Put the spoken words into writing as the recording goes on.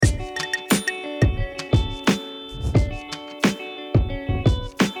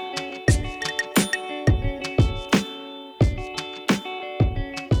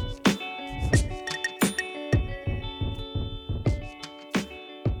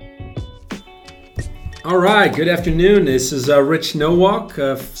All right, good afternoon. This is Rich Nowak,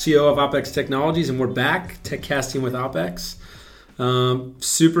 CEO of OpEx Technologies, and we're back, TechCasting with OpEx.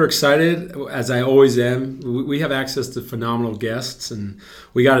 Super excited, as I always am. We have access to phenomenal guests, and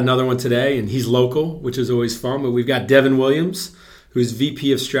we got another one today, and he's local, which is always fun. But we've got Devin Williams, who's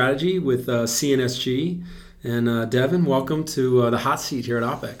VP of Strategy with CNSG. And Devin, welcome to the hot seat here at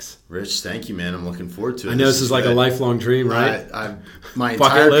OpEx. Rich, thank you, man. I'm looking forward to it. I know this is like a lifelong dream, right? My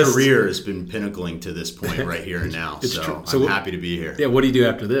entire career has been pinnacling to this point right here and now. So I'm happy to be here. Yeah, what do you do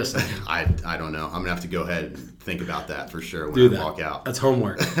after this? I don't know. I'm going to have to go ahead and think about that for sure when I walk out. That's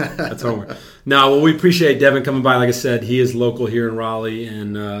homework. No, well, we appreciate Devin coming by. Like I said, he is local here in Raleigh,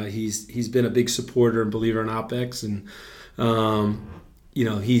 and he's been a big supporter and believer in OpEx. And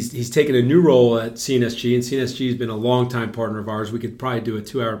he's taken a new role at CNSG, and CNSG has been a longtime partner of ours. We could probably do a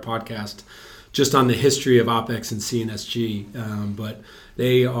 2-hour podcast just on the history of OpEx and CNSG. But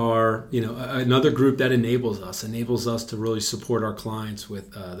they are, another group that enables us to really support our clients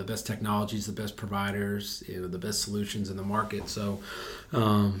with the best technologies, the best providers, the best solutions in the market. So,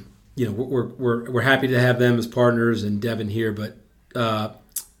 we're happy to have them as partners and Devin here. But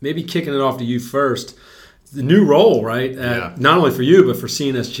maybe kicking it off to you first. The new role, right? Not only for you, but for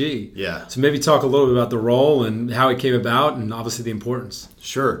CNSG. Yeah. So maybe talk a little bit about the role and how it came about and obviously the importance.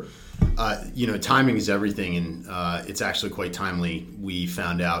 Sure. Timing is everything, and it's actually quite timely. We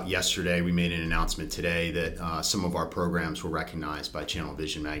found out yesterday, we made an announcement today that some of our programs were recognized by Channel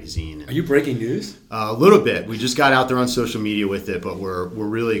Vision magazine. Are you breaking news? A little bit. We just got out there on social media with it, but we're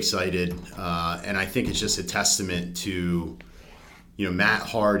really excited. And I think it's just a testament to Matt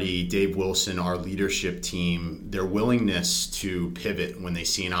Hardy, Dave Wilson, our leadership team, their willingness to pivot when they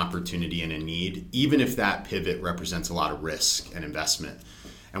see an opportunity and a need, even if that pivot represents a lot of risk and investment.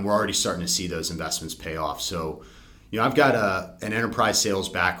 And we're already starting to see those investments pay off. So, I've got an enterprise sales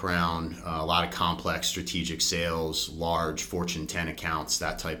background, a lot of complex strategic sales, large Fortune 10 accounts,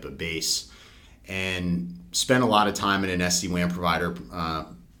 that type of base, and spent a lot of time at an SD-WAN provider.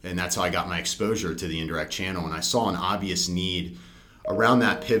 And that's how I got my exposure to the indirect channel. And I saw an obvious need around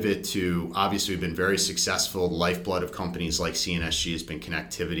that pivot to, obviously, we've been very successful. The lifeblood of companies like CNSG has been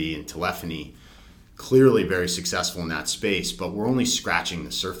connectivity and telephony. Clearly very successful in that space, but we're only scratching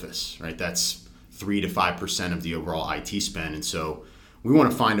the surface, right? That's 3 to 5% of the overall IT spend. And so we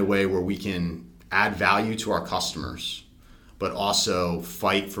want to find a way where we can add value to our customers, but also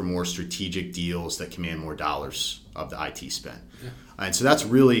fight for more strategic deals that command more dollars of the IT spend. Yeah. And so that's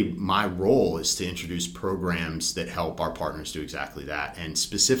really my role, is to introduce programs that help our partners do exactly that, and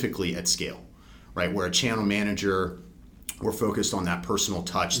specifically at scale, right? Where a channel manager, we're focused on that personal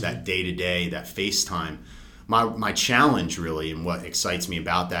touch, that day-to-day, that FaceTime. My challenge really, and what excites me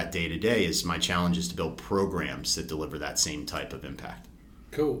about that day-to-day, is my challenge is to build programs that deliver that same type of impact.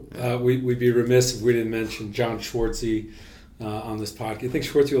 Cool. We'd be remiss if we didn't mention John Schwartzy on this podcast. You think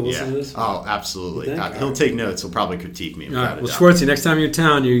Schwartzy will listen to this? Oh, absolutely. He'll take notes. He'll probably critique me. All right. Well, Schwartzy, next time you're in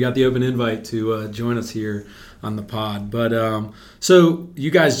town, you got the open invite to join us here on the pod. But so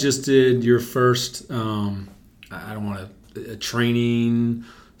you guys just did your first, a training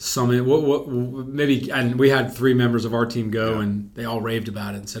summit. What maybe, and we had 3 members of our team go, and they all raved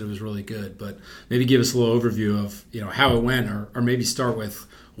about it and said it was really good. But maybe give us a little overview of how it went, or maybe start with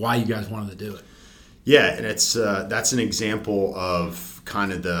why you guys wanted to do it. Yeah, and it's that's an example of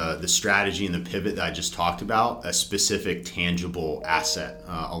kind of the strategy and the pivot that I just talked about, a specific tangible asset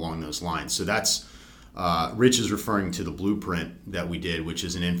along those lines. So that's Rich is referring to the blueprint that we did, which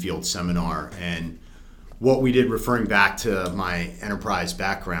is an in-field seminar. And what we did, referring back to my enterprise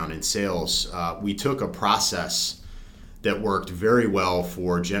background in sales, we took a process that worked very well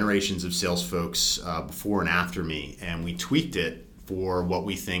for generations of sales folks before and after me, and we tweaked it for what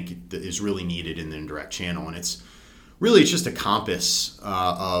we think is really needed in the indirect channel. And it's just a compass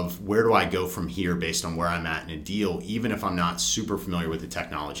of where do I go from here based on where I'm at in a deal, even if I'm not super familiar with the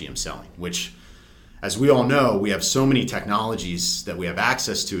technology I'm selling, which, as we all know, we have so many technologies that we have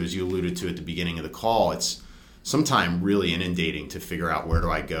access to, as you alluded to at the beginning of the call. It's sometimes really inundating to figure out where do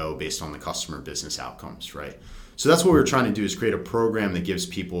I go based on the customer business outcomes, right? So that's what we're trying to do, is create a program that gives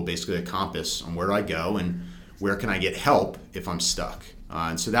people basically a compass on where do I go and where can I get help if I'm stuck.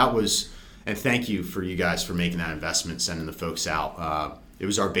 And so that was, and thank you for you guys for making that investment, sending the folks out. It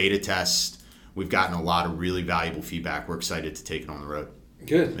was our beta test. We've gotten a lot of really valuable feedback. We're excited to take it on the road.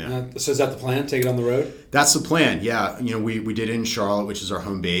 Good. Yeah. So is that the plan? Take it on the road? That's the plan. Yeah. We did it in Charlotte, which is our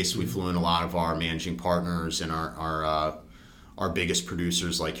home base. We flew in a lot of our managing partners and our biggest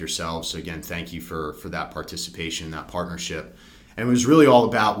producers like yourselves. So again, thank you for that participation, that partnership. And it was really all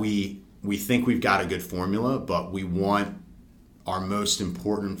about we think we've got a good formula, but we want our most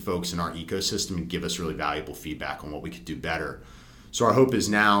important folks in our ecosystem and give us really valuable feedback on what we could do better. So our hope is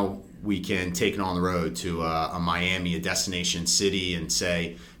now we can take it on the road to a Miami, a destination city, and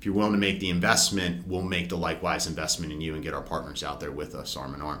say, if you're willing to make the investment, we'll make the likewise investment in you and get our partners out there with us,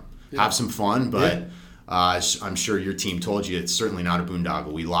 arm in arm. Yeah. Have some fun, but I'm sure your team told you it's certainly not a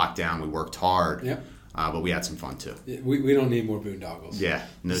boondoggle. We locked down, we worked hard, but we had some fun too. We don't need more boondoggles. Yeah,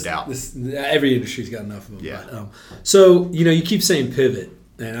 no doubt. Every industry's got enough of them. Yeah. But, so, you keep saying pivot,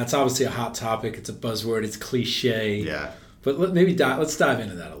 and that's obviously a hot topic. It's a buzzword. It's cliche. Yeah. But let's dive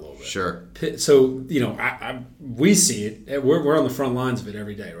into that a little bit. Sure. So, we see it. We're on the front lines of it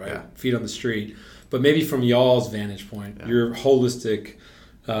every day, right? Yeah. Feet on the street. But maybe from y'all's vantage point, your holistic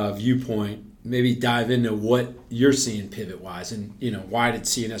viewpoint, maybe dive into what you're seeing pivot-wise, and, why did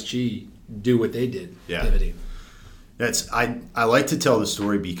CNSG do what they did pivoting? I like to tell the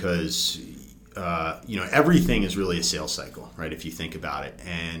story because, everything is really a sales cycle, right, if you think about it.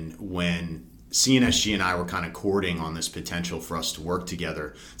 And when CNSG and I were kind of courting on this potential for us to work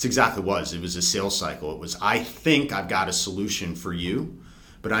together, it's exactly what it was. It was a sales cycle. It was, I think I've got a solution for you,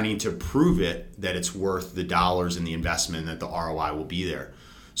 but I need to prove it that it's worth the dollars and the investment, that the ROI will be there.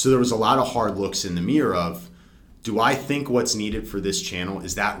 So there was a lot of hard looks in the mirror of, do I think what's needed for this channel,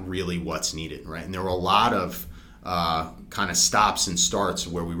 is that really what's needed, right? And there were a lot of kind of stops and starts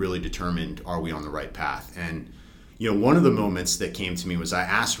where we really determined, are we on the right path? And one of the moments that came to me was I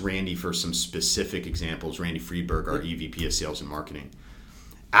asked Randy for some specific examples, Randy Friedberg, our EVP of Sales and Marketing.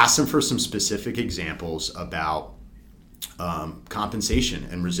 Asked him for some specific examples about compensation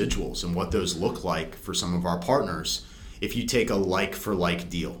and residuals and what those look like for some of our partners if you take a like-for-like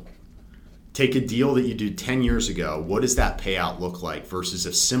deal. Take a deal that you did 10 years ago, what does that payout look like versus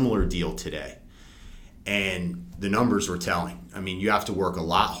a similar deal today? And the numbers were telling. I mean, you have to work a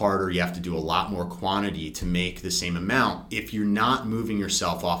lot harder. You have to do a lot more quantity to make the same amount if you're not moving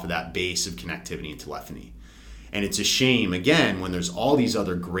yourself off of that base of connectivity and telephony. And it's a shame, again, when there's all these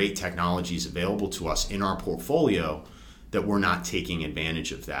other great technologies available to us in our portfolio that we're not taking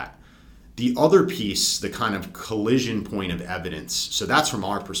advantage of that. The other piece, the kind of collision point of evidence, so that's from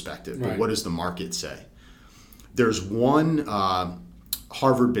our perspective, but what does the market say? There's one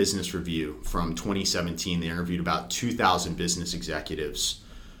Harvard Business Review from 2017. They interviewed about 2,000 business executives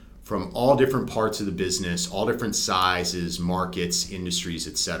from all different parts of the business, all different sizes, markets, industries,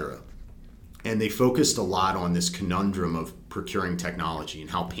 etc. And they focused a lot on this conundrum of procuring technology and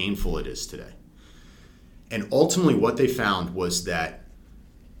how painful it is today. And ultimately what they found was that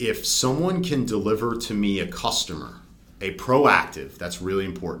if someone can deliver to me a customer, a proactive, that's really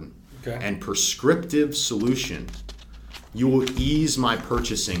important, and prescriptive solution, you will ease my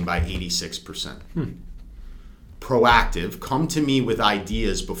purchasing by 86%. Proactive, come to me with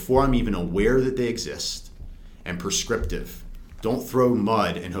ideas before I'm even aware that they exist. And prescriptive, don't throw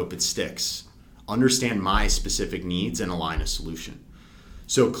mud and hope it sticks. Understand my specific needs and align a solution.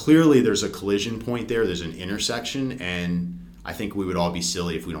 So clearly there's a collision point there, there's an intersection, and I think we would all be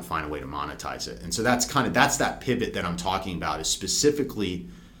silly if we don't find a way to monetize it. And so that's that pivot that I'm talking about, is specifically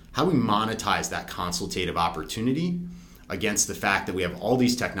how we monetize that consultative opportunity against the fact that we have all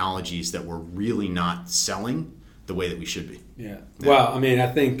these technologies that we're really not selling the way that we should be. Yeah. Well, I mean, I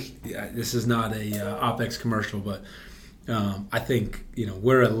think this is not a OpEx commercial, but I think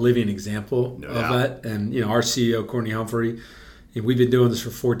we're a living example of that. And our CEO Courtney Humphrey, we've been doing this for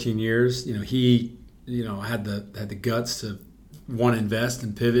 14 years. He had the guts to want to invest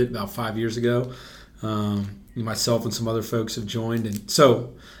and pivot about 5 years ago. Myself and some other folks have joined, and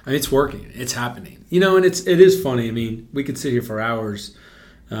so it's working. It's happening. And it is funny. I mean, we could sit here for hours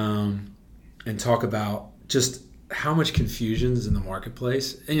and talk about just how much confusion is in the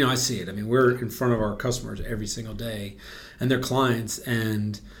marketplace. And I see it. I mean, we're in front of our customers every single day and their clients,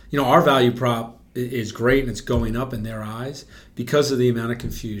 and our value prop is great, and it's going up in their eyes because of the amount of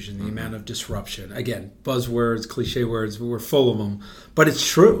confusion, the amount of disruption. Again, buzzwords, cliche words, we're full of them, but it's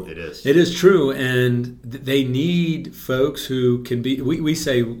true. It is. It is true, and they need folks who can be. We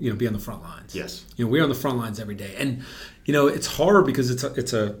say be on the front lines. Yes. We're on the front lines every day, and it's hard because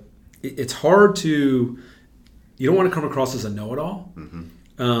it's hard to. You don't want to come across as a know-it-all,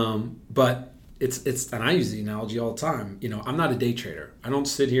 but. It's and I use the analogy all the time. I'm not a day trader. I don't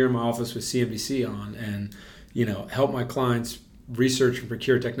sit here in my office with CNBC on and help my clients research and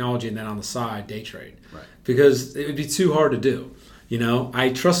procure technology and then on the side day trade, because it would be too hard to do. I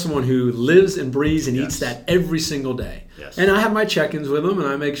trust someone who lives and breathes and eats that every single day. Yes. And I have my check-ins with them, and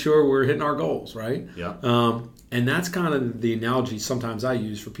I make sure we're hitting our goals, right? Yeah. And that's kind of the analogy sometimes I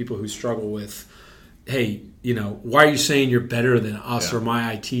use for people who struggle with hey, why are you saying you're better than us or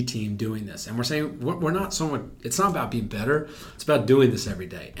my IT team doing this? And we're saying we're not so much. It's not about being better. It's about doing this every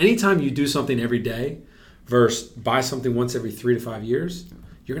day. Anytime you do something every day versus buy something once every 3 to 5 years,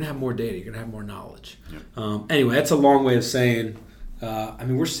 you're going to have more data. You're going to have more knowledge. Anyway, that's a long way of saying,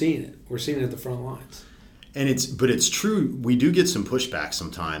 we're seeing it. We're seeing it at the front lines. And it's true. We do get some pushback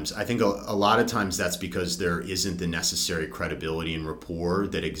sometimes. I think a lot of times that's because there isn't the necessary credibility and rapport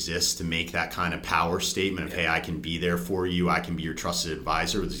that exists to make that kind of power statement of, hey, I can be there for you. I can be your trusted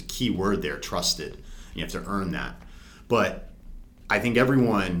advisor. There's a key word there, trusted. You have to earn that. But I think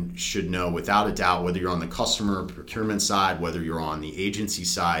everyone should know without a doubt, whether you're on the customer procurement side, whether you're on the agency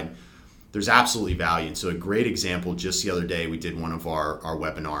side, there's absolutely value. And so a great example, just the other day, we did one of our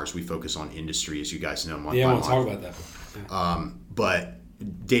webinars. We focus on industry, as you guys know. I want to talk about that. Yeah.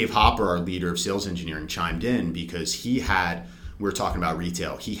 But Dave Hopper, our leader of sales engineering, chimed in because we were talking about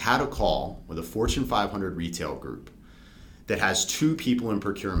retail. He had a call with a Fortune 500 retail group that has 2 people in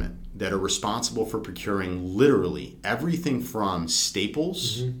procurement that are responsible for procuring literally everything from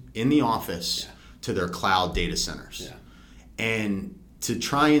staples in the office to their cloud data centers. Yeah. And to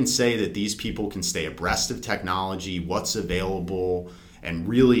try and say that these people can stay abreast of technology, what's available, and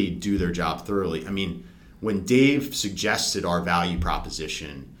really do their job thoroughly. I mean, when Dave suggested our value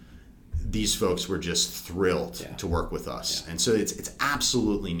proposition, these folks were just thrilled to work with us. Yeah. And so it's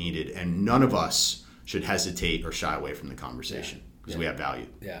absolutely needed, and none of us should hesitate or shy away from the conversation because we have value.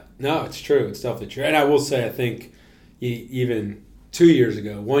 Yeah. No, it's true. It's definitely true. And I will say, I think even 2 years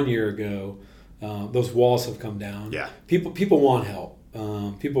ago, 1 year ago, those walls have come down. Yeah. People want help.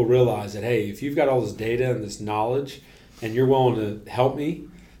 People realize that, hey, if you've got all this data and this knowledge and you're willing to help me,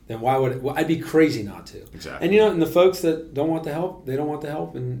 then I'd be crazy not to. Exactly. And and the folks that don't want the help, they don't want the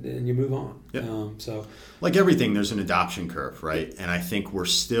help, and you move on. Yep. So like everything, there's an adoption curve, right? And I think we're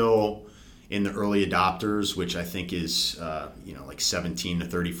still in the early adopters, which I think is like 17 to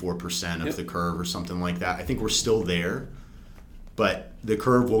 34% of the curve or something like that. I think we're still there. But the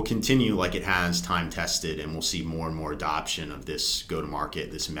curve will continue like it has, time tested, and we'll see more and more adoption of this go-to-market,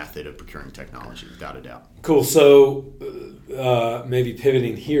 this method of procuring technology, without a doubt. Cool. So maybe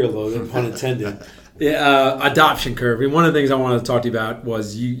pivoting here a little bit, pun intended. Adoption curve. I mean, one of the things I wanted to talk to you about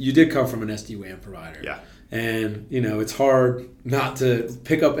was you did come from an SD-WAN provider. Yeah. And, it's hard not to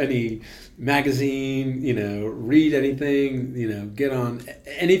pick up any magazine, read anything, get on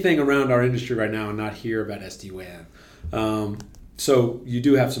anything around our industry right now and not hear about SD-WAN. So you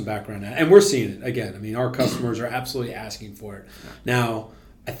do have some background now, and we're seeing it again. I mean, our customers are absolutely asking for it. Now,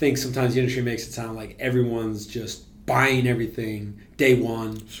 I think sometimes the industry makes it sound like everyone's just buying everything day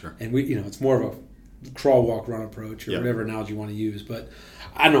one. Sure. And it's more of a crawl, walk, run approach or whatever analogy you want to use. But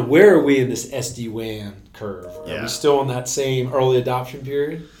I don't know, where are we in this SD-WAN curve? Are we still in that same early adoption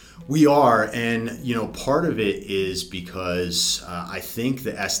period? We are, and part of it is because I think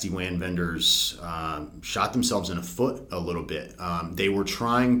the SD-WAN vendors shot themselves in the foot a little bit. They were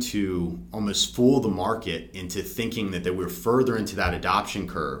trying to almost fool the market into thinking that they were further into that adoption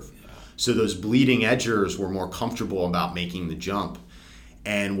curve. So those bleeding edgers were more comfortable about making the jump.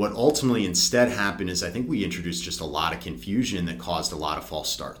 And what ultimately instead happened is I think we introduced just a lot of confusion that caused a lot of false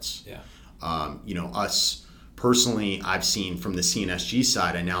starts. Yeah. Us personally, I've seen from the CNSG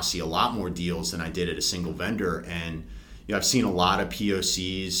side, I now see a lot more deals than I did at a single vendor. And I've seen a lot of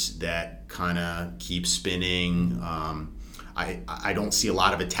POCs that kind of keep spinning. I don't see a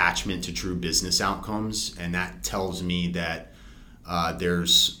lot of attachment to true business outcomes. And that tells me that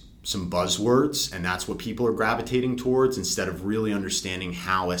there's some buzzwords, and that's what people are gravitating towards instead of really understanding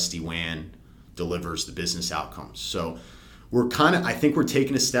how SD-WAN delivers the business outcomes. So I think we're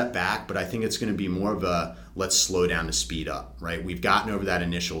taking a step back, but I think it's going to be more of a let's slow down to speed up, right? We've gotten over that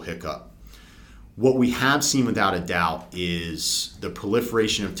initial hiccup. What we have seen without a doubt is the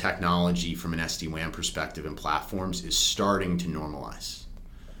proliferation of technology from an SD-WAN perspective and platforms is starting to normalize.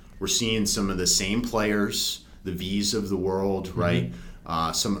 We're seeing some of the same players, the V's of the world, right?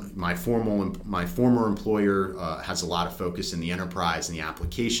 My former employer has a lot of focus in the enterprise and the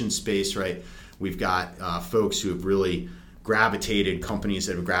application space, right? We've got folks who have really companies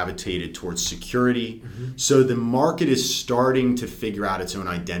that have gravitated towards security. So the market is starting to figure out its own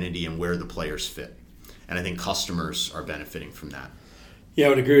identity and where the players fit. And I think customers are benefiting from that. Yeah, I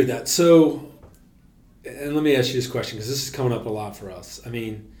would agree with that. So, and let me ask you this question, because this is coming up a lot for us. I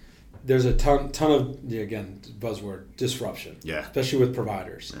mean, there's a ton of, again, buzzword, disruption, especially with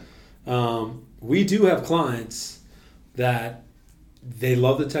providers. Yeah. We do have clients that they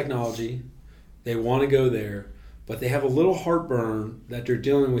love the technology, they want to go there, but they have a little heartburn that they're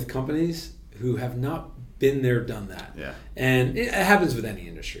dealing with companies who have not been there, done that. Yeah. And it happens with any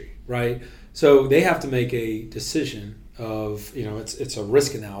industry, right? So they have to make a decision of, it's a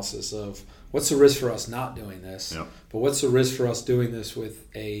risk analysis of what's the risk for us not doing this, Yep. but what's the risk for us doing this with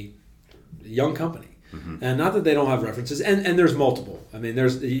a young company. And not that they don't have references, and there's multiple. I mean,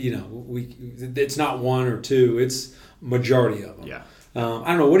 there's it's not one or two; it's majority of them. Yeah. I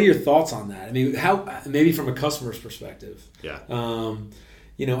don't know. What are your thoughts on that? I mean, how maybe from a customer's perspective? Yeah. How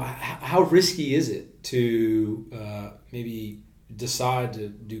risky is it to maybe decide to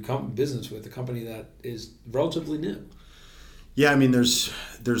do business with a company that is relatively new? Yeah, I mean, there's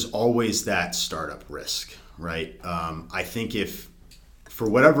always that startup risk, right? I think if for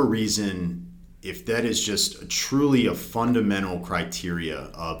whatever reason, if that is just truly a fundamental criteria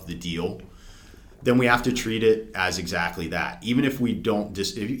of the deal, then we have to treat it as exactly that. Even if we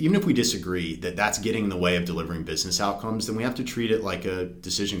disagree that that's getting in the way of delivering business outcomes, then we have to treat it like a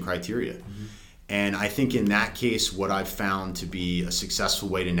decision criteria. Mm-hmm. And I think in that case, what I've found to be a successful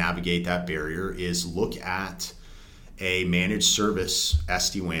way to navigate that barrier is look at a managed service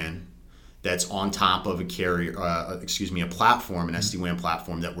SD-WAN that's on top of a platform, an SD-WAN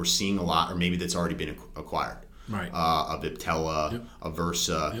platform that we're seeing a lot, or maybe that's already been acquired. Right. A Viptela, Yep. a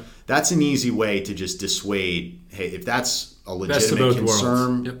Versa. Yep. That's an easy way to just dissuade, hey, if that's a legitimate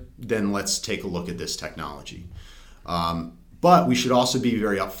concern, Yep. then let's take a look at this technology. But we should also be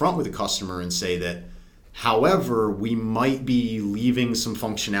very upfront with the customer and say that, however, we might be leaving some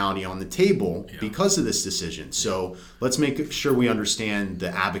functionality on the table because of this decision. So let's make sure we understand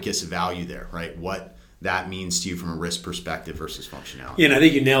the abacus of value there, right? What that means to you from a risk perspective versus functionality. Yeah, and I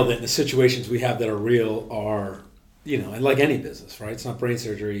think you nailed it. And the situations we have that are real are, and like any business, right? It's not brain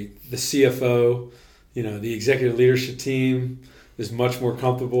surgery. The CFO, the executive leadership team is much more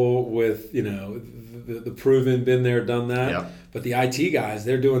comfortable with, the proven, been there, done that. Yep. But the IT guys,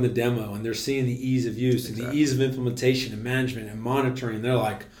 they're doing the demo and they're seeing the ease of use and the ease of implementation and management and monitoring. They're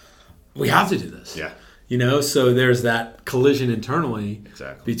like, we have to do this. Yeah. So there's that collision internally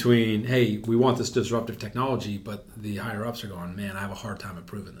between, hey, we want this disruptive technology, but the higher ups are going, man, I have a hard time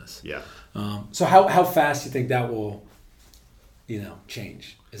approving this. Yeah. So how fast do you think that will,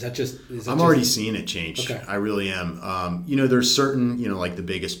 change? Is that just? I'm already seeing it change. Okay. I really am. There's certain, like the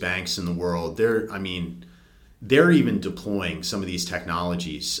biggest banks in the world. They're even deploying some of these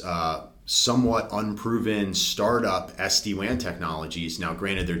technologies. Somewhat unproven startup SD-WAN technologies. Now,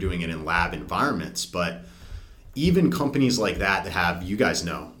 granted, they're doing it in lab environments, but even companies like that have, you guys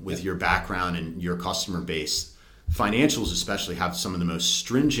know, with your background and your customer base, financials especially have some of the most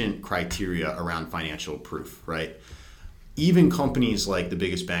stringent criteria around financial proof, right? Even companies like the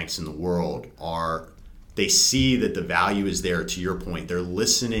biggest banks in the world they see that the value is there. To your point, they're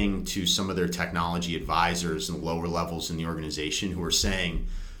listening to some of their technology advisors and lower levels in the organization who are saying,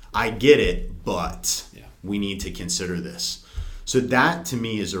 I get it, but we need to consider this. So that to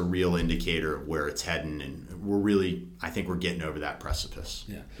me is a real indicator of where it's heading, and I think we're getting over that precipice.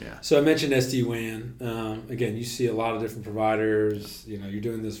 Yeah. So I mentioned SD-WAN. Again, you see a lot of different providers. You're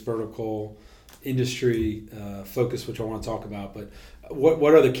doing this vertical industry focus, which I want to talk about. But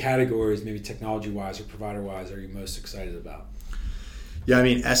what other categories, maybe technology-wise or provider-wise, are you most excited about? Yeah, I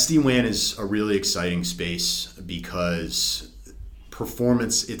mean, SD-WAN is a really exciting space because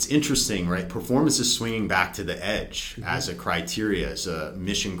performance, it's interesting, right? Performance is swinging back to the edge as a criteria, as a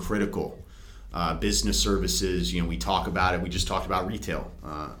mission critical. Business services, we talk about it. We just talked about retail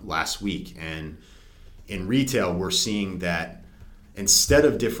last week. And in retail, we're seeing that instead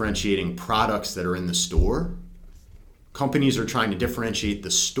of differentiating products that are in the store, companies are trying to differentiate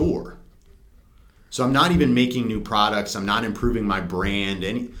the store. So I'm not even making new products. I'm not improving my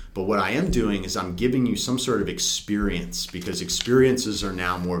brand. But what I am doing is I'm giving you some sort of experience, because experiences are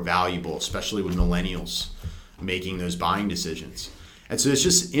now more valuable, especially with millennials making those buying decisions. And so it's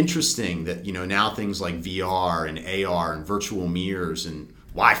just interesting that, now things like VR and AR and virtual mirrors and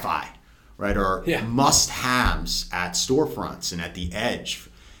Wi-Fi, right, are must-haves at storefronts and at the edge.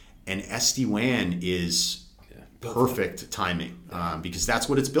 And SD-WAN is perfect timing because that's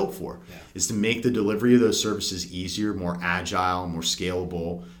what it's built for, is to make the delivery of those services easier, more agile, more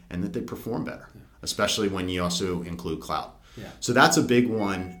scalable, and that they perform better, especially when you also include cloud. So that's a big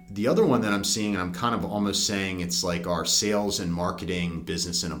one. The other one that I'm seeing, and I'm kind of almost saying it's like our sales and marketing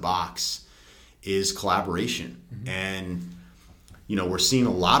business in a box, is collaboration. And we're seeing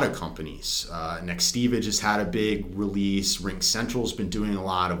a lot of companies. Nextiva just had a big release. RingCentral's been doing a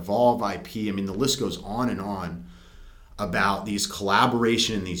lot. Evolve IP. I mean, the list goes on about these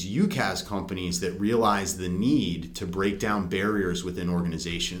collaboration and these UCaaS companies that realize the need to break down barriers within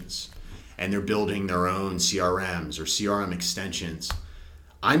organizations. And they're building their own CRMs or CRM extensions.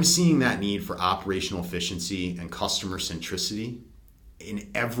 I'm seeing that need for operational efficiency and customer centricity in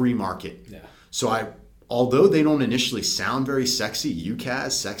every market. Yeah. So although they don't initially sound very sexy,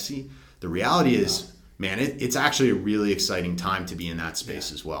 UCaaS sexy, the reality is, man, it's actually a really exciting time to be in that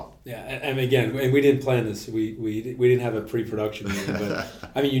space as well. Yeah, and again, and we didn't plan this. We didn't have a pre-production meeting, but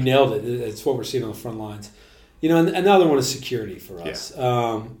I mean, you nailed it. It's what we're seeing on the front lines. And another one is security for us.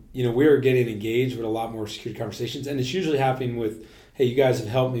 Yeah. We're getting engaged with a lot more security conversations, and it's usually happening with, hey, you guys have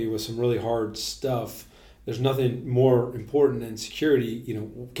helped me with some really hard stuff. There's nothing more important than security.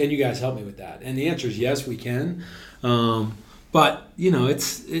 Can you guys help me with that? And the answer is yes, we can. But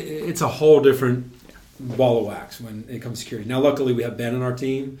it's a whole different ball of wax when it comes to security. Now, luckily, we have Ben on our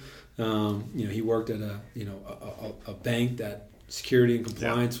team. He worked at a bank that security and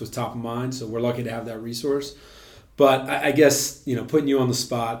compliance was top of mind, so we're lucky to have that resource. But I guess putting you on the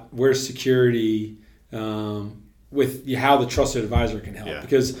spot, where's security with how the trusted advisor can help?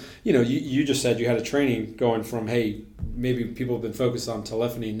 Because you just said you had a training going from, hey, maybe people have been focused on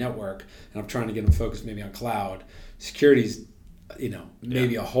telephony and network, and I'm trying to get them focused maybe on cloud. Security's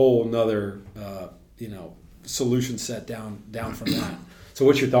maybe a whole nother solution set down from that. So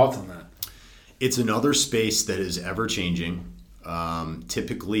what's your thoughts on that? It's another space that is ever changing.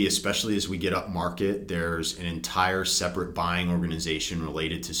 Typically, especially as we get up market, there's an entire separate buying organization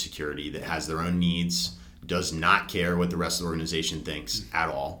related to security that has their own needs, does not care what the rest of the organization thinks at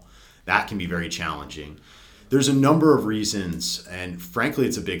all. That can be very challenging. There's a number of reasons, and frankly,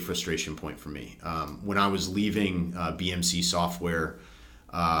 it's a big frustration point for me. When I was leaving BMC Software,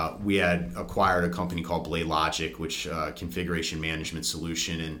 we had acquired a company called BladeLogic, which configuration management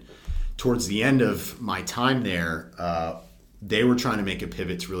solution. And towards the end of my time there, they were trying to make a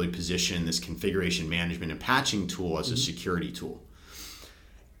pivot to really position this configuration management and patching tool as a security tool.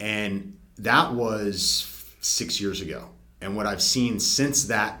 And that was 6 years ago. And what I've seen since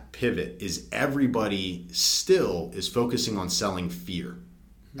that pivot is everybody still is focusing on selling fear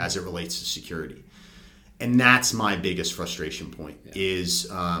as it relates to security. And that's my biggest frustration point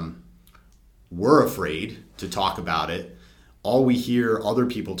is we're afraid to talk about it. All we hear other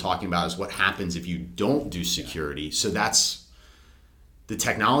people talking about is what happens if you don't do security. So the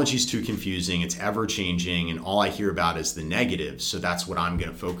technology is too confusing. It's ever changing. And all I hear about is the negatives. So that's what I'm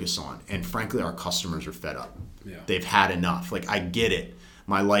going to focus on. And frankly, our customers are fed up. Yeah. They've had enough. Like, I get it.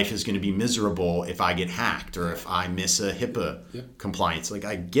 My life is going to be miserable if I get hacked or if I miss a HIPAA compliance. Like,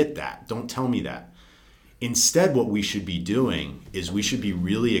 I get that. Don't tell me that. Instead, what we should be doing is we should be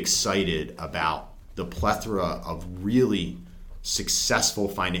really excited about the plethora of really successful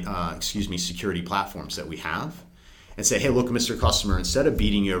security platforms that we have, and say, hey, look, Mr. Customer, instead of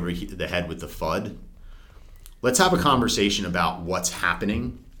beating you over the head with the FUD, let's have a conversation about what's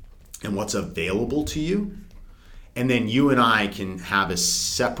happening and what's available to you. And then you and I can have a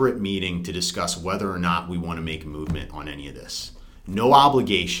separate meeting to discuss whether or not we want to make a movement on any of this. No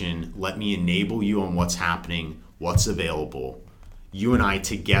obligation. Let me enable you on what's happening, what's available. You and I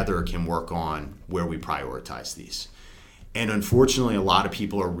together can work on where we prioritize these. And unfortunately, a lot of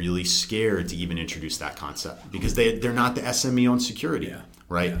people are really scared to even introduce that concept because they're not the SME on security,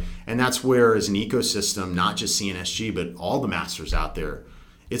 right? Yeah. And that's where, as an ecosystem, not just CNSG, but all the masters out there,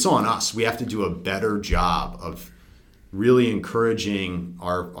 it's on us. We have to do a better job of really encouraging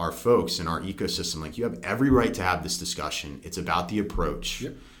our folks in our ecosystem. Like, you have every right to have this discussion. It's about the approach.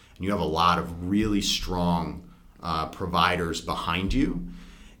 Yep. And you have a lot of really strong providers behind you.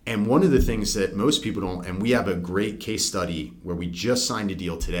 And one of the things that most people don't, and we have a great case study where we just signed a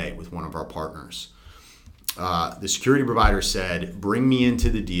deal today with one of our partners. The security provider said, bring me into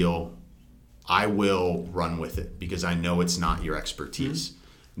the deal. I will run with it because I know it's not your expertise.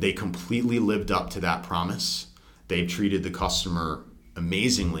 Mm-hmm. They completely lived up to that promise. They treated the customer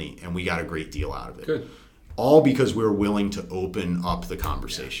amazingly, and we got a great deal out of it. Good. All because we're willing to open up the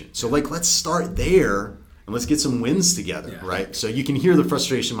conversation. Yeah. So let's start there. And let's get some wins together, right? So you can hear the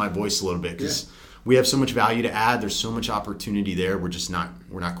frustration in my voice a little bit because we have so much value to add. There's so much opportunity there. We're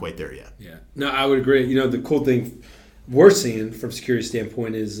not quite there yet. Yeah. No, I would agree. The cool thing we're seeing from a security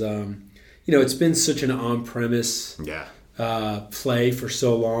standpoint is, it's been such an on-premise play for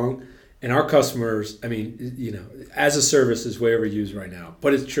so long. And our customers, as a service is way overused right now.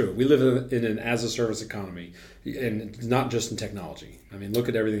 But it's true. We live in an as-a-service economy, and it's not just in technology. Look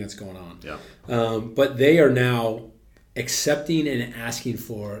at everything that's going on. Yeah. But they are now accepting and asking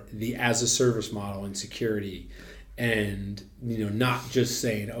for the as-a-service model in security, and not just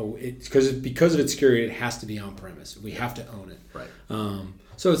saying, it's because of its security, it has to be on-premise. We have to own it. Right.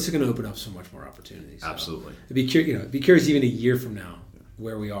 So it's going to open up so much more opportunities. Absolutely. So be curious even a year from now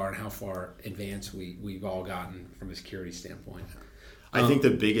where we are and how far advanced we've all gotten from a security standpoint. I think the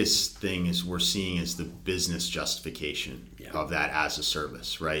biggest thing is we're seeing is the business justification of that as a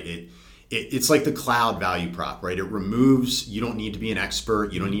service, right? It's like the cloud value prop, right? It removes, you don't need to be an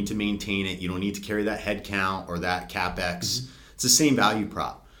expert, you don't need to maintain it, you don't need to carry that head count or that CapEx. It's the same value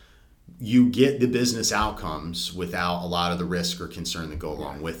prop. You get the business outcomes without a lot of the risk or concern that go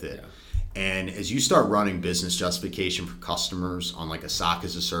along with it. And as you start running business justification for customers on like a SOC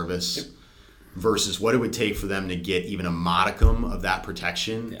as a service versus what it would take for them to get even a modicum of that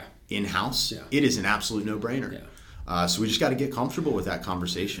protection in-house, it is an absolute no-brainer. So we just got to get comfortable with that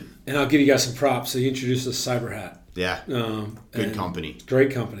conversation. And I'll give you guys some props. So you introduced us to CyberHat. Yeah. Good company.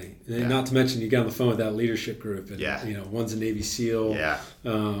 Great company. And not to mention you got on the phone with that leadership group. And, you know, one's a Navy SEAL.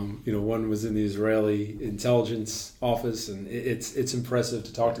 You know, one was in the Israeli intelligence office. And it's impressive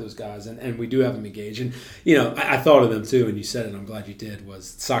to talk to those guys. And we do have them engaged. And, you know, I thought of them too, and you said it, and I'm glad you did, was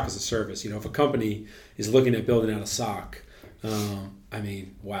SOC as a service. You know, if a company is looking at building out a SOC, I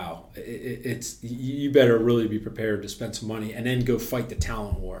mean, wow! It's you better really be prepared to spend some money and then go fight the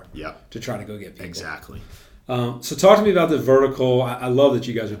talent war. To try to go get people. Exactly. So talk to me about the vertical. I love that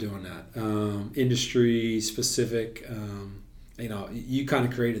you guys are doing that. Industry specific. You know, you kind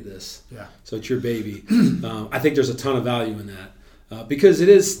of created this. So it's your baby. I think there's a ton of value in that because it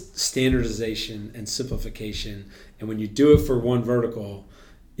is standardization and simplification. And when you do it for one vertical,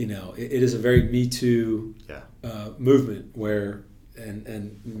 you know, it is a very Me Too movement where.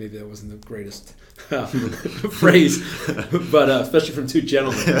 And maybe that wasn't the greatest phrase, but especially from two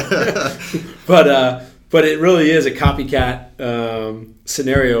gentlemen. but it really is a copycat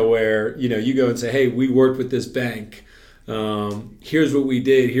scenario where, you know, you go and say, hey, we worked with this bank. Here's what we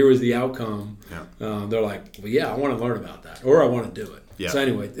did. Here was the outcome. They're like, well, yeah, I want to learn about that, or I want to do it. So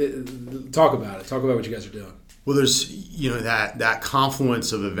anyway, talk about it. Talk about what you guys are doing. Well, there's, you know, that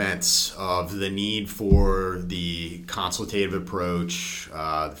confluence of events of the need for the consultative approach,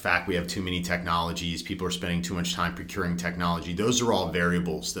 the fact we have too many technologies, people are spending too much time procuring technology. Those are all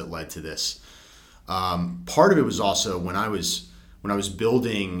variables that led to this. Part of it was also when I was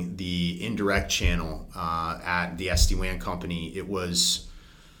building the indirect channel at the SD-WAN company, it was,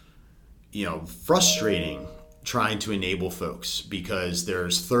 you know, frustrating trying to enable folks because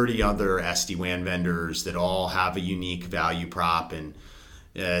there's 30 other SD-WAN vendors that all have a unique value prop, and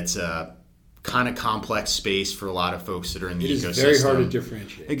it's a kind of complex space for a lot of folks that are in the ecosystem. It is very hard to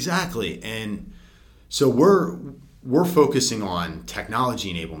differentiate. Exactly. And so we're focusing on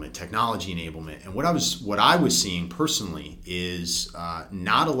technology enablement. And what I was seeing personally is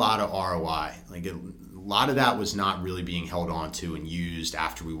not a lot of ROI. Like a lot of that was not really being held on to and used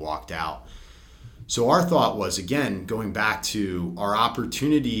after we walked out. So our thought was, again, going back to our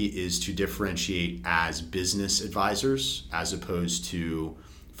opportunity is to differentiate as business advisors as opposed to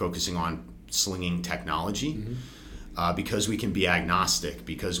focusing on slinging technology, because we can be agnostic,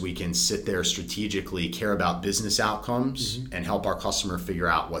 because we can sit there strategically, care about business outcomes, and help our customer figure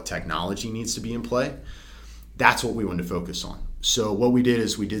out what technology needs to be in play. That's what we wanted to focus on. So what we did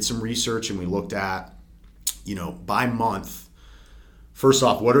is we did some research and we looked at, you know, by month, first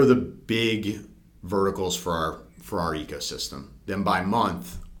off, what are the big verticals for our ecosystem? Then by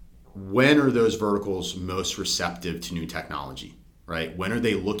month, when are those verticals most receptive to new technology, right? When are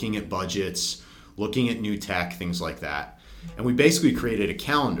they looking at budgets, looking at new tech, things like that? And we basically created a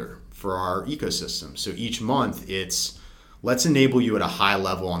calendar for our ecosystem. So each month it's, let's enable you at a high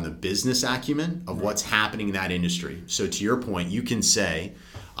level on the business acumen of what's happening in that industry. So to your point, you can say,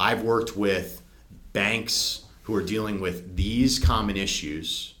 I've worked with banks who are dealing with these common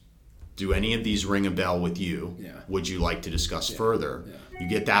issues. Do any of these ring a bell with you? Would you like to discuss further? You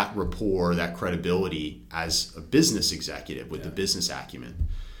get that rapport, that credibility as a business executive with the business acumen.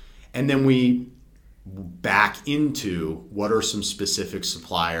 And then we back into what are some specific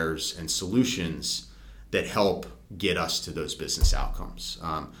suppliers and solutions that help get us to those business outcomes.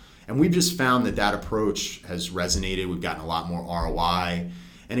 And we've just found that approach has resonated. We've gotten a lot more ROI.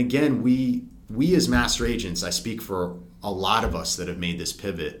 And again, we as master agents, I speak for a lot of us that have made this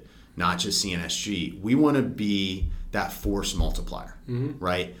pivot, not just CNSG, we want to be that force multiplier,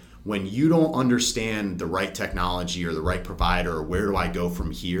 right? When you don't understand the right technology or the right provider or where do I go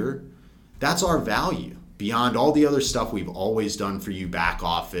from here, that's our value. Beyond all the other stuff we've always done for you, back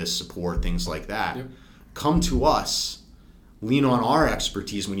office, support, things like that. Come to us, lean on our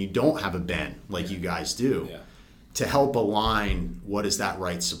expertise when you don't have a Ben like you guys do. To help align what is that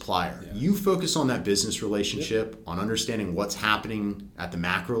right supplier. You focus on that business relationship, on understanding what's happening at the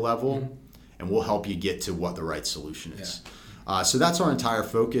macro level, and we'll help you get to what the right solution is. So that's our entire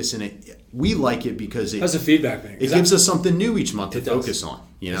focus, and we like it because how's the feedback been? It gives us something new each month to focus on.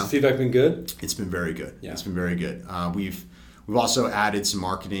 You know, has the feedback been good? It's been very good. It's been very good. We've We've also added some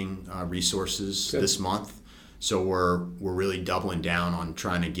marketing resources this month. So we're really doubling down on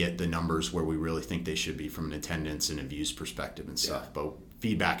trying to get the numbers where we really think they should be from an attendance and a views perspective and stuff. But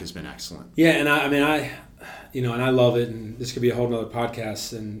feedback has been excellent. Yeah, and I love it, and this could be a whole nother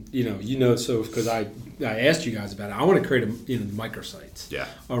podcast. And so because I asked you guys about it, I want to create microsites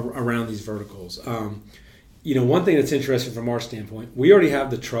around these verticals. One thing that's interesting from our standpoint, we already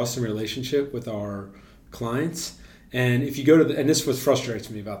have the trust and relationship with our clients. And if you go to and this what frustrates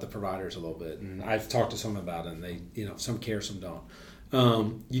me about the providers a little bit, and I've talked to some about it, and they, some care, some don't.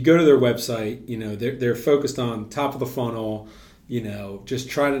 You go to their website, they're focused on top of the funnel, just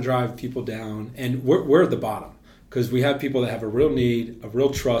trying to drive people down, and we're at the bottom because we have people that have a real need, a real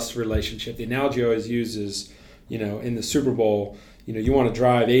trust relationship. The analogy I always use is, in the Super Bowl, you want to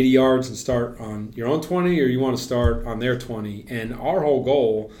drive 80 yards and start on your own 20, or you want to start on their 20, and our whole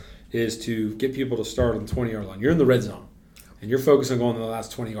goal is to get people to start on the 20-yard line. You're in the red zone, and you're focused on going to the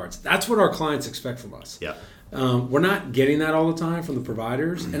last 20 yards. That's what our clients expect from us. Yeah. We're not getting that all the time from the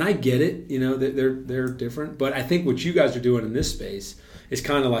providers, and I get it. They're different. But I think what you guys are doing in this space is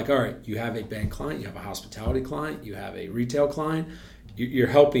kind of like, all right, you have a bank client, you have a hospitality client, you have a retail client. You're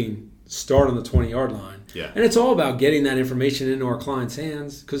helping start on the 20-yard line. Yeah. And it's all about getting that information into our clients'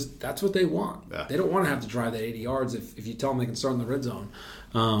 hands because that's what they want. Yeah. They don't want to have to drive that 80 yards if you tell them they can start in the red zone.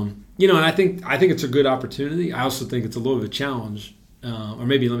 And I think it's a good opportunity. I also think it's a little bit of a challenge. Or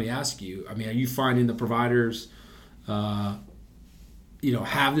maybe let me ask you, are you finding the providers, have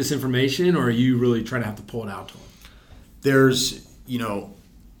this information, or are you really trying to have to pull it out to them? There's,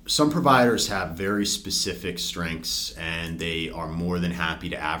 some providers have very specific strengths, and they are more than happy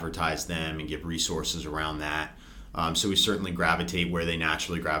to advertise them and give resources around that. So we certainly gravitate where they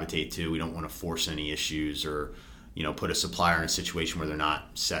naturally gravitate to. We don't want to force any issues or, put a supplier in a situation where they're not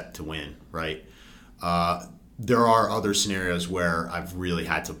set to win, right? There are other scenarios where I've really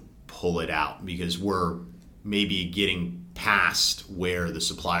had to pull it out because we're maybe getting past where the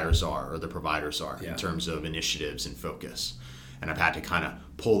suppliers are or the providers are in terms of initiatives and focus. And I've had to kind of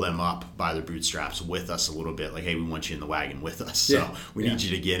pull them up by their bootstraps with us a little bit, like, hey, we want you in the wagon with us, so we need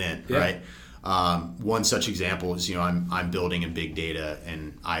you to get in, right? One such example is, I'm building a big data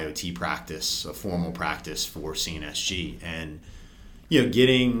and IoT practice, a formal practice for CNSG, and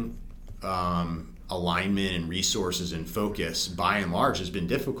getting alignment and resources and focus by and large has been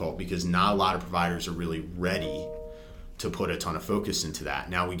difficult because not a lot of providers are really ready to put a ton of focus into that.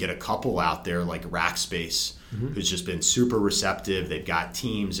 Now we get a couple out there like Rackspace, who's just been super receptive. They've got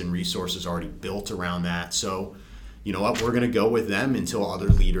teams and resources already built around that. So, you know what, we're going to go with them until other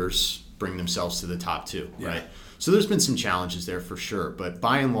leaders bring themselves to the top too, right? So there's been some challenges there for sure. But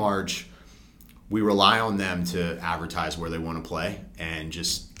by and large, we rely on them to advertise where they want to play and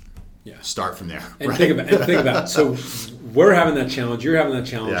just start from there. And think about it. So we're having that challenge. You're having that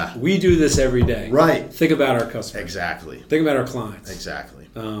challenge. Yeah. We do this every day. Right. Think about our customers. Exactly. Think about our clients. Exactly.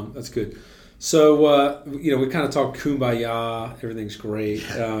 That's good. So, we kind of talked kumbaya. Everything's great.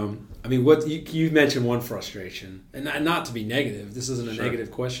 What you mentioned one frustration, and not to be negative. This isn't a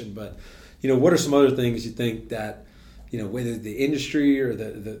negative question, but what are some other things you think that whether the industry or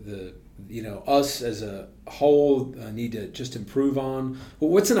the us as a whole need to just improve on?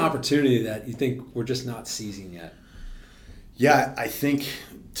 Well, what's an opportunity that you think we're just not seizing yet? Yeah, I think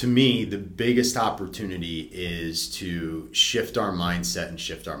to me the biggest opportunity is to shift our mindset and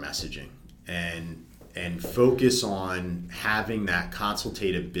shift our messaging and focus on having that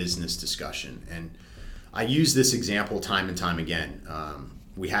consultative business discussion. And I use this example time and time again.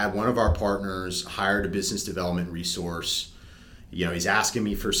 We had one of our partners hired a business development resource. He's asking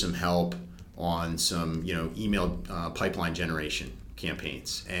me for some help on some, email pipeline generation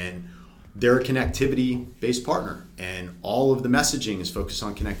campaigns. And they're a connectivity-based partner, and all of the messaging is focused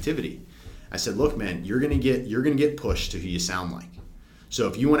on connectivity. I said, look, man, you're gonna get pushed to who you sound like. So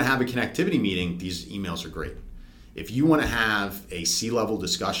if you want to have a connectivity meeting, these emails are great. If you want to have a C-level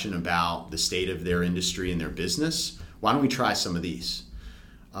discussion about the state of their industry and their business, why don't we try some of these?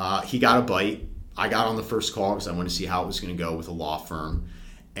 He got a bite. I got on the first call because I wanted to see how it was going to go with a law firm.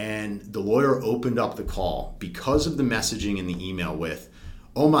 And the lawyer opened up the call because of the messaging in the email with,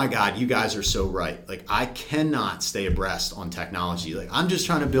 oh my God, you guys are so right. Like, I cannot stay abreast on technology. Like, I'm just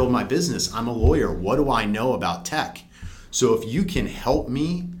trying to build my business. I'm a lawyer. What do I know about tech? So if you can help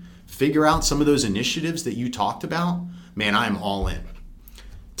me figure out some of those initiatives that you talked about, man, I'm all in.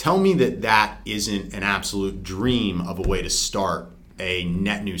 Tell me that isn't an absolute dream of a way to start a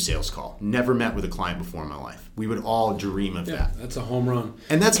net new sales call. Never met with a client before in my life. We would all dream of that. That's a home run.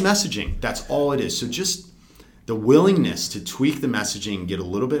 And that's messaging. That's all it is. So just the willingness to tweak the messaging, get a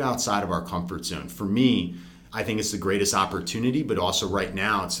little bit outside of our comfort zone. For me, I think it's the greatest opportunity, but also right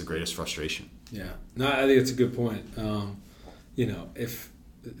now it's the greatest frustration. Yeah, no, I think it's a good point.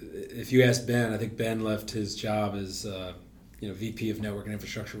 If you ask Ben, I think Ben left his job as VP of Network and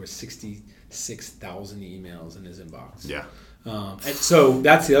Infrastructure with 66,000 emails in his inbox. Yeah. And so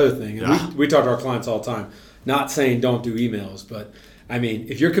that's the other thing. Yeah. We talk to our clients all the time, not saying don't do emails, but I mean,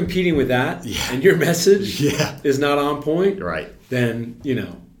 if you're competing with that and your message is not on point, right, then,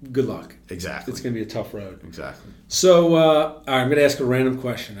 good luck. Exactly. It's going to be a tough road. Exactly. So I'm going to ask a random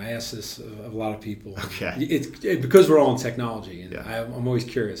question. I ask this of a lot of people. Okay. It's because we're all in technology, and Yeah. I'm always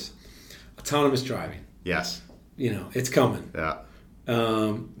curious. Autonomous driving. Yes. It's coming. Yeah.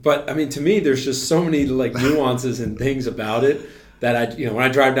 But I mean, to me, there's just so many nuances and things about it that when I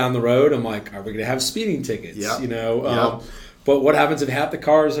drive down the road, I'm like, are we going to have speeding tickets? Yeah. But what happens if half the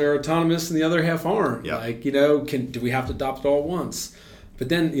cars are autonomous and the other half aren't? Yeah. Do we have to adopt it all at once? But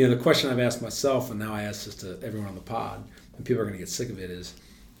then, the question I've asked myself, and now I ask this to everyone on the pod, and people are going to get sick of it, is,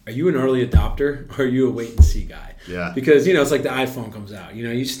 are you an early adopter or are you a wait and see guy? Yeah. Because, it's like the iPhone comes out.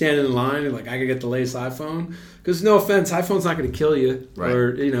 You stand in line and I can get the latest iPhone. Because no offense, iPhone's not going to kill you. Right.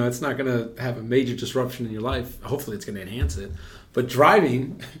 Or, it's not going to have a major disruption in your life. Hopefully it's going to enhance it. But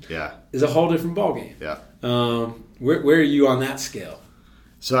driving is a whole different ballgame. Yeah. Where are you on that scale?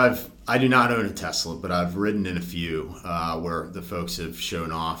 So I do not own a Tesla, but I've ridden in a few where the folks have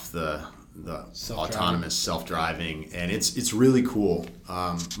shown off the autonomous self-driving, and it's really cool.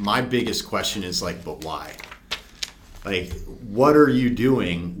 My biggest question is but why? What are you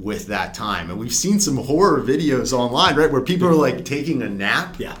doing with that time? And we've seen some horror videos online, right, where people are taking a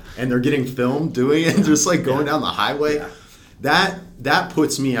nap, and they're getting filmed doing it, just going down the highway. Yeah. That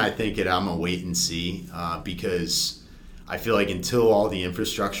puts me, I think, I'm a wait and see because I feel until all the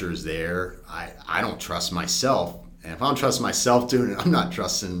infrastructure is there, I don't trust myself. And if I don't trust myself doing it, I'm not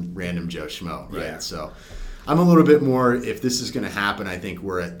trusting random Joe Schmo, right? Yeah. So I'm a little bit more, if this is going to happen, I think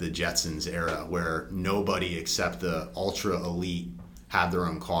we're at the Jetsons era where nobody except the ultra elite have their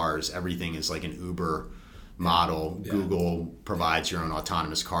own cars. Everything is like an Uber model. Yeah. Google provides your own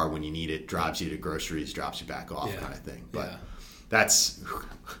autonomous car when you need it, drives you to groceries, drops you back off kind of thing. But that's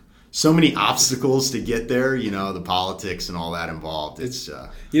so many obstacles to get there, the politics and all that involved. It's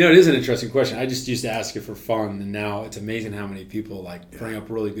it is an interesting question. I just used to ask it for fun, and now it's amazing how many people bring up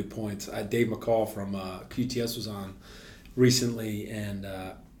really good points. Dave McCall from QTS was on recently, and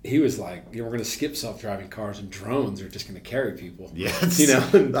he was like, we're going to skip self-driving cars, and drones are just going to carry people. Yes.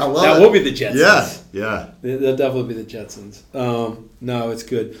 That will be the Jetsons. Yeah. They'll definitely be the Jetsons. No, it's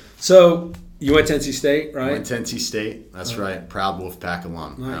good. So you went to NC State, right? Went to NC State. That's right. Proud Wolfpack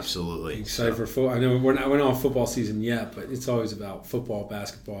alum. Nice. Absolutely. Excited for football. I know we're not on football season yet, but it's always about football,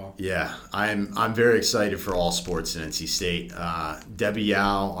 basketball. Yeah, I'm very excited for all sports in NC State. Debbie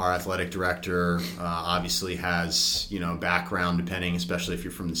Yao, our athletic director, obviously has background depending, especially if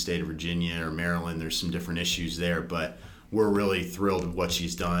you're from the state of Virginia or Maryland. There's some different issues there, but we're really thrilled with what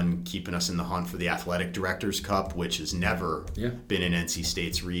she's done, keeping us in the hunt for the Athletic Directors Cup, which has never been in NC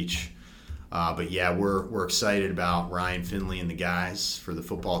State's reach. But we're excited about Ryan Finley and the guys for the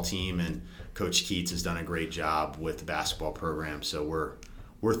football team, and Coach Keats has done a great job with the basketball program. So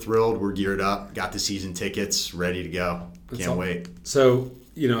we're thrilled. We're geared up. Got the season tickets, ready to go. Can't wait. So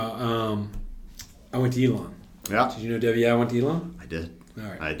I went to Elon. Yeah. Did you know Debbie? I went to Elon. I did. All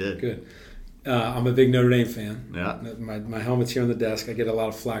right. I did. Good. I'm a big Notre Dame fan. Yeah. My helmet's here on the desk. I get a lot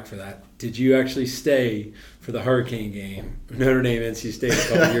of flack for that. Did you actually stay for the Hurricane game, Notre Dame NC State a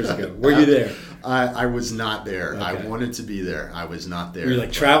couple years ago? Were you there? I was not there. Okay. I wanted to be there. I was not there. Were you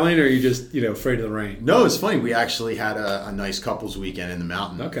traveling, or are you just afraid of the rain? No, it's funny. We actually had a nice couples weekend in the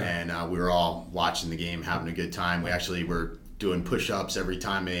mountain. Okay. And we were all watching the game, having a good time. We actually were doing push-ups every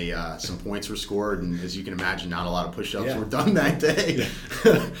time some points were scored, and as you can imagine, not a lot of push-ups were done that day.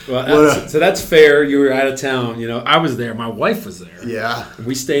 Well, so that's fair. You were out of town. I was there. My wife was there. Yeah.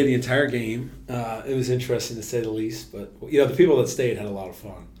 We stayed the entire game. It was interesting to say the least, but the people that stayed had a lot of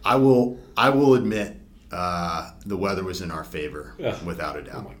fun. I will admit the weather was in our favor, without a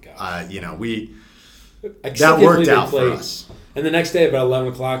doubt. Oh my gosh. That worked out for us. And the next day, about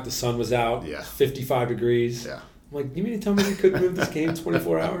 11 o'clock, the sun was out. Yeah. 55 degrees. Yeah. I'm like, you mean to tell me we couldn't move this game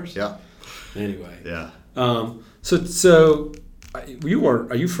 24 hours? Yeah. Anyway. Yeah. So are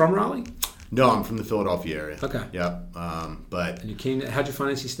you from Raleigh? No, I'm from the Philadelphia area. Okay. Yep. But and you came. How'd you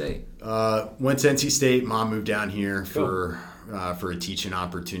find NC State? Went to NC State. Mom moved down here for a teaching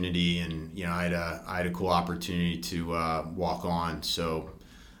opportunity, and I had a cool opportunity to walk on. So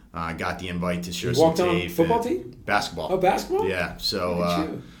I got the invite to show some tape. Walked on football team? Basketball. Oh, basketball? Yeah.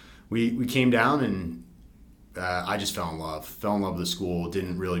 So we came down, and I just fell in love with the school.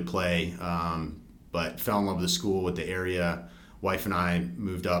 Didn't really play. but fell in love with the school, with the area. Wife and I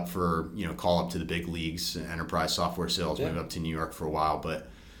moved up for, call up to the big leagues, enterprise software sales, moved up to New York for a while, but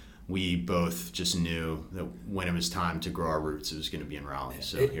we both just knew that when it was time to grow our roots, it was going to be in Raleigh.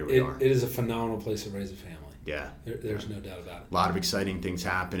 So here we are. It is a phenomenal place to raise a family. Yeah. There's no doubt about it. A lot of exciting things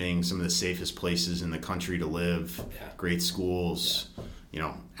happening, some of the safest places in the country to live, great schools,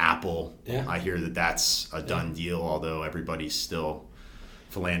 Apple. Yeah. I hear that that's a done deal, although everybody's still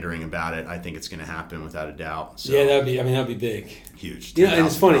philandering about it. I think it's going to happen without a doubt. So, that'd be big. Huge. And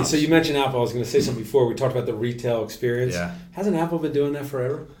it's funny. So you mentioned Apple. I was going to say something before. We talked about the retail experience. Yeah. Hasn't Apple been doing that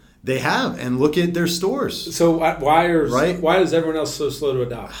forever? They have, and look at their stores. So why is everyone else so slow to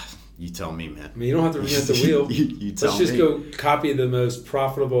adopt? You tell me, man. I mean, you don't have to reinvent the wheel. you tell me. Let's just go copy the most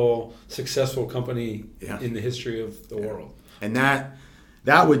profitable, successful company in the history of the world. And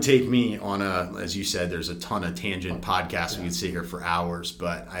that would take me on as you said, there's a ton of tangent podcasts. We could sit here for hours,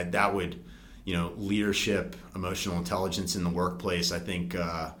 but that would, leadership, emotional intelligence in the workplace. I think,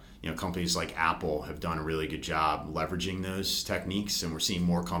 companies like Apple have done a really good job leveraging those techniques, and we're seeing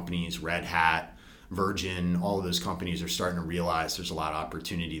more companies, Red Hat, Virgin, all of those companies are starting to realize there's a lot of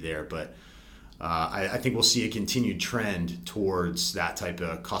opportunity there. But I think we'll see a continued trend towards that type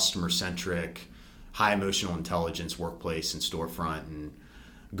of customer-centric, high emotional intelligence workplace and storefront. And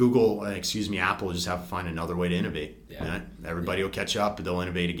Apple will just have to find another way to innovate. Yeah. Right? Everybody will catch up, but they'll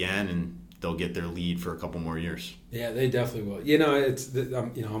innovate again, and they'll get their lead for a couple more years. Yeah, they definitely will.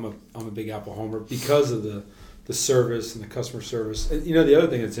 I'm a big Apple homer because of the service and the customer service. And, the other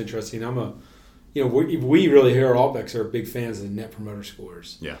thing that's interesting, we really here at Alpex are big fans of the Net Promoter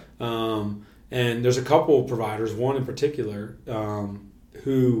Scores. Yeah. And there's a couple of providers, one in particular,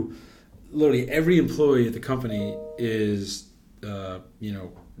 who literally every employee at the company is,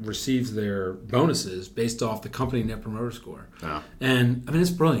 receives their bonuses based off the company Net Promoter Score. Yeah. And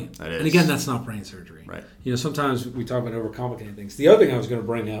it's brilliant. That is. And again, that's not brain surgery. Right. Sometimes we talk about overcomplicating things. The other thing I was going to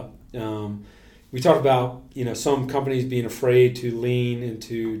bring up, we talked about, some companies being afraid to lean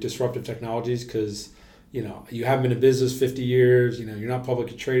into disruptive technologies because, you haven't been in business 50 years, you're not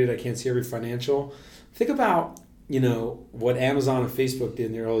publicly traded. I can't see every financial. Think about, what Amazon and Facebook did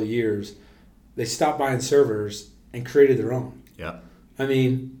in the early years. They stopped buying servers and created their own. Yeah. I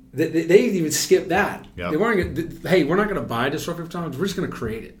mean, they even skipped that. Yep. They weren't. Hey, we're not going to buy disruptive technology. We're just going to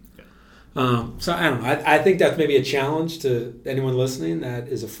create it. So I don't know. I think that's maybe a challenge to anyone listening that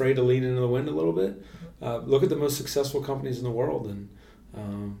is afraid to lean into the wind a little bit. Look at the most successful companies in the world, and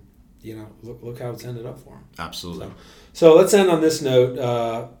look how it's ended up for them. Absolutely. So let's end on this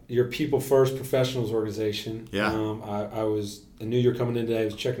note. Your People First Professionals organization. Yeah. I knew you were coming in today. I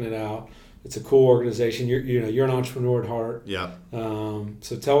was checking it out. It's a cool organization. You're an entrepreneur at heart. Yeah.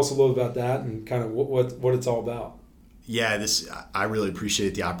 So tell us a little about that and kind of what it's all about. Yeah, I really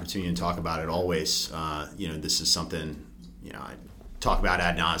appreciate the opportunity to talk about it always. This is something I talk about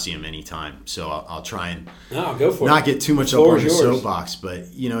ad nauseum anytime. So I'll try and go for not get too much up on the soapbox. But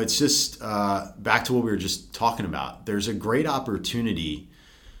it's just back to what we were just talking about. There's a great opportunity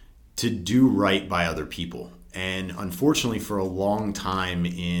to do right by other people. And unfortunately, for a long time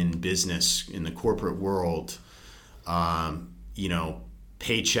in business, in the corporate world, paychecks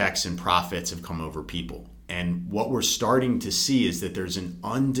and profits have come over people. And what we're starting to see is that there's an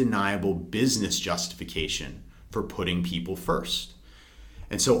undeniable business justification for putting people first.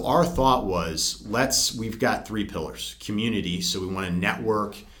 And so our thought was, we've got 3 pillars. Community, so we want to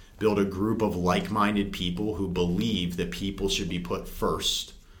network, build a group of like-minded people who believe that people should be put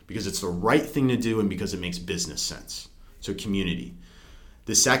first because it's the right thing to do and because it makes business sense. So community.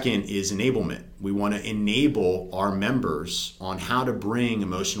 The second is enablement. We want to enable our members on how to bring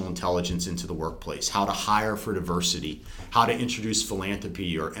emotional intelligence into the workplace, how to hire for diversity, how to introduce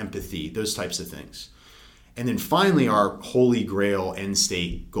philanthropy or empathy, those types of things. And then finally, our holy grail end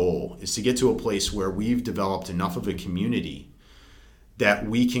state goal is to get to a place where we've developed enough of a community that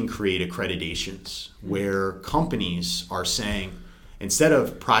we can create accreditations where companies are saying, instead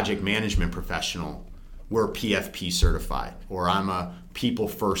of project management professional, we're PFP certified, or I'm a People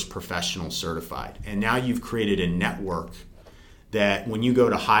First Professional certified. And now you've created a network that when you go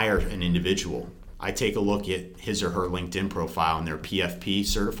to hire an individual, I take a look at his or her LinkedIn profile and they're PFP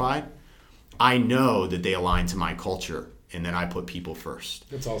certified. I know that they align to my culture and that I put people first.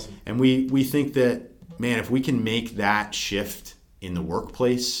 That's awesome. And we think that, man, if we can make that shift in the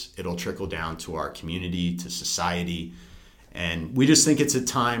workplace, it'll trickle down to our community, to society. And we just think it's a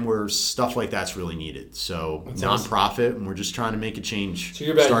time where stuff like that's really needed. So that's nonprofit, awesome. And we're just trying to make a change. So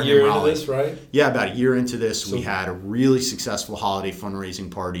you're about a year into this, right? Yeah, about a year into this. So we had a really successful holiday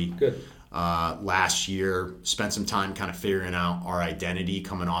fundraising party. Good. last year. Spent some time kind of figuring out our identity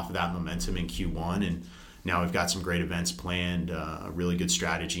coming off of that momentum in Q1, and now we've got some great events planned, a really good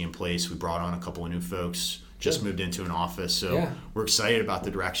strategy in place. We brought on a couple of new folks, just moved into an office, so we're excited about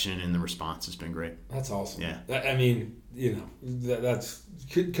the direction, and the response has been great. That's awesome. Yeah. I mean, that's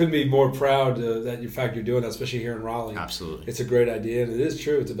couldn't be more proud that in fact you're doing that, especially here in Raleigh. Absolutely. It's a great idea, and it is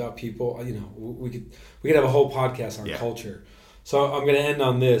true. It's about people. We could have a whole podcast on culture. So I'm going to end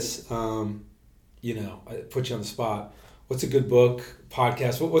on this. I put you on the spot. What's a good book,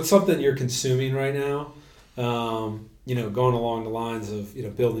 podcast? What's something you're consuming right now? Going along the lines of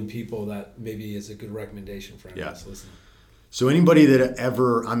building people, that maybe is a good recommendation for anyone that's listening. So anybody that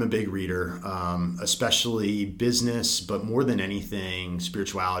I'm a big reader, especially business, but more than anything,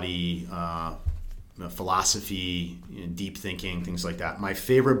 spirituality, philosophy, deep thinking, things like that. My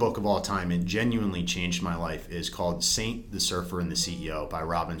favorite book of all time, and genuinely changed my life, is called Saint, the Surfer, and the CEO by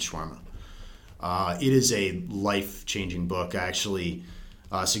Robin Sharma. It is a life-changing book. I actually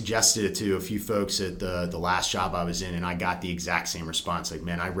suggested it to a few folks at the last job I was in, and I got the exact same response. Like,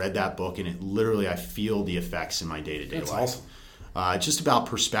 man, I read that book, and it literally, I feel the effects in my day-to-day life. That's awesome. It's just about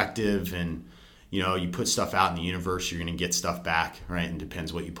perspective, and you put stuff out in the universe, you're going to get stuff back, right? And it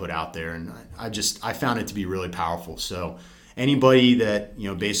depends what you put out there. And I found it to be really powerful. So anybody that,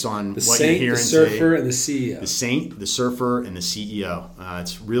 based on what you're hearing today. The Surfer and the CEO. The Saint, the Surfer, and the CEO.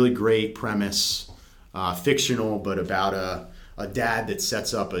 It's really great premise, fictional, but about a dad that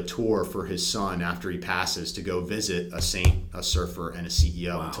sets up a tour for his son after he passes to go visit a saint, a surfer, and a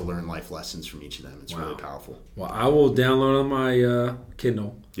CEO, and to learn life lessons from each of them. It's really powerful. Well, I will download on my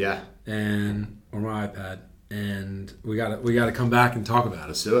Kindle. Yeah. Or my iPad, and we got to come back and talk about it.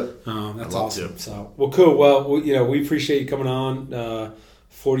 Let's do it. That's awesome. So, cool. Well, we appreciate you coming on.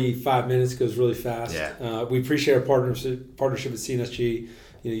 45 minutes goes really fast. Yeah. We appreciate our partnership with CNSG.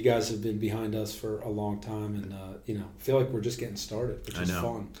 You guys have been behind us for a long time, and feel like we're just getting started, which is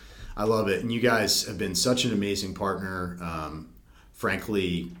fun. I love it, and you guys have been such an amazing partner.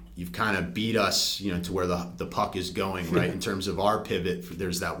 Frankly, you've kind of beat us, to where the puck is going, right? In terms of our pivot,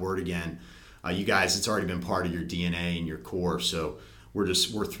 there's that word again. You guys, it's already been part of your DNA and your core, so we're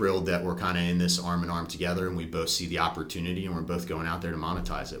thrilled that we're kind of in this arm in arm together, and we both see the opportunity, and we're both going out there to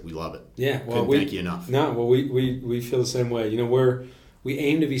monetize it. We love it. Yeah, well, thank you enough. No, well, we feel the same way. We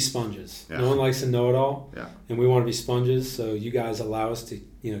aim to be sponges. Yeah. No one likes to know it all, and we want to be sponges. So you guys allow us to,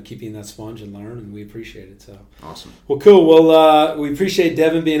 keep being that sponge and learn, and we appreciate it. So awesome. Well, cool. Well, we appreciate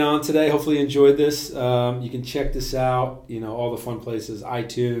Devin being on today. Hopefully you enjoyed this. You can check this out. All the fun places: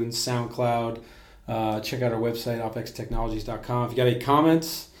 iTunes, SoundCloud. Check out our website, opextechnologies.com. If you got any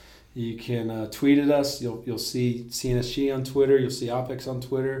comments, you can tweet at us. You'll see CNSG on Twitter. You'll see OPEX on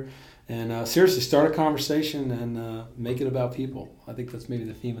Twitter. And seriously, start a conversation and make it about people. I think that's maybe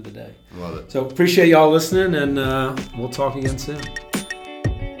the theme of the day. I love it. So appreciate y'all listening, and we'll talk again soon.